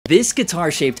This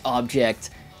guitar-shaped object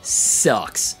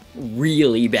sucks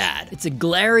really bad. It's a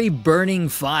glary burning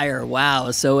fire.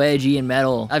 Wow, so edgy and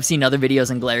metal. I've seen other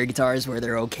videos on glary guitars where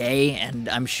they're okay, and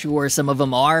I'm sure some of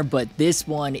them are, but this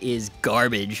one is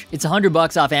garbage. It's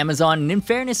 $100 off Amazon, and in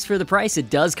fairness for the price, it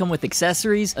does come with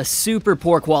accessories, a super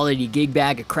poor quality gig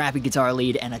bag, a crappy guitar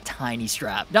lead, and a tiny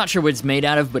strap. Not sure what it's made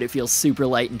out of, but it feels super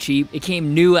light and cheap. It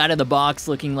came new out of the box,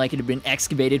 looking like it had been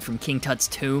excavated from King Tut's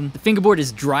tomb. The fingerboard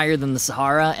is drier than the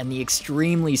Sahara, and the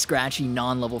extremely scratchy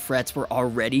non-level frets were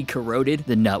already corroded.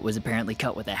 The nut was apparently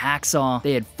cut with a hacksaw.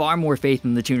 They had far more faith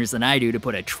in the tuners than I do to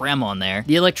put a trem on there.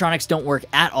 The electronics don't work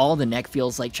at all. The neck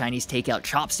feels like Chinese takeout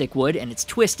chopstick wood, and it's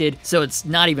twisted, so it's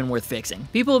not even worth fixing.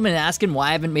 People have been asking why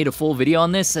I haven't made a full video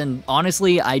on this, and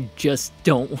honestly, I just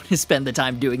don't want to spend the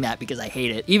time doing that because I hate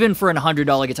it. Even for an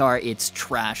 $100 guitar, it's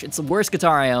trash. It's the worst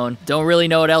guitar I own. Don't really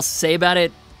know what else to say about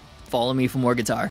it. Follow me for more guitar.